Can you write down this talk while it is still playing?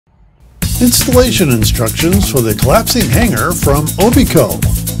Installation instructions for the collapsing hanger from ObeCo.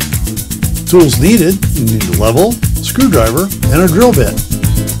 Tools needed: you need a level, screwdriver, and a drill bit.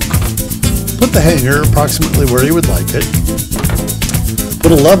 Put the hanger approximately where you would like it.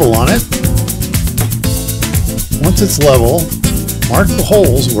 Put a level on it. Once it's level, mark the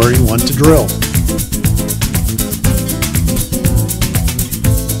holes where you want to drill.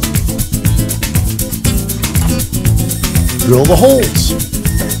 Drill the holes.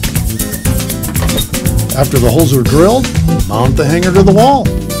 After the holes are drilled, mount the hanger to the wall.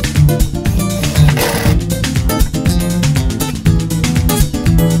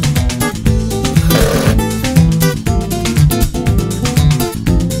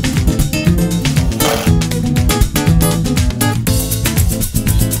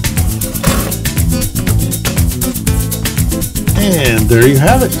 And there you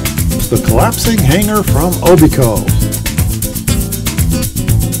have it, the collapsing hanger from ObeCo.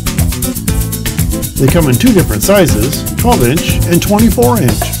 They come in two different sizes, 12-inch and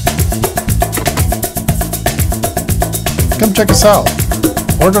 24-inch. Come check us out,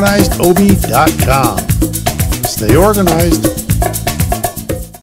 organizedobe.com. Stay organized.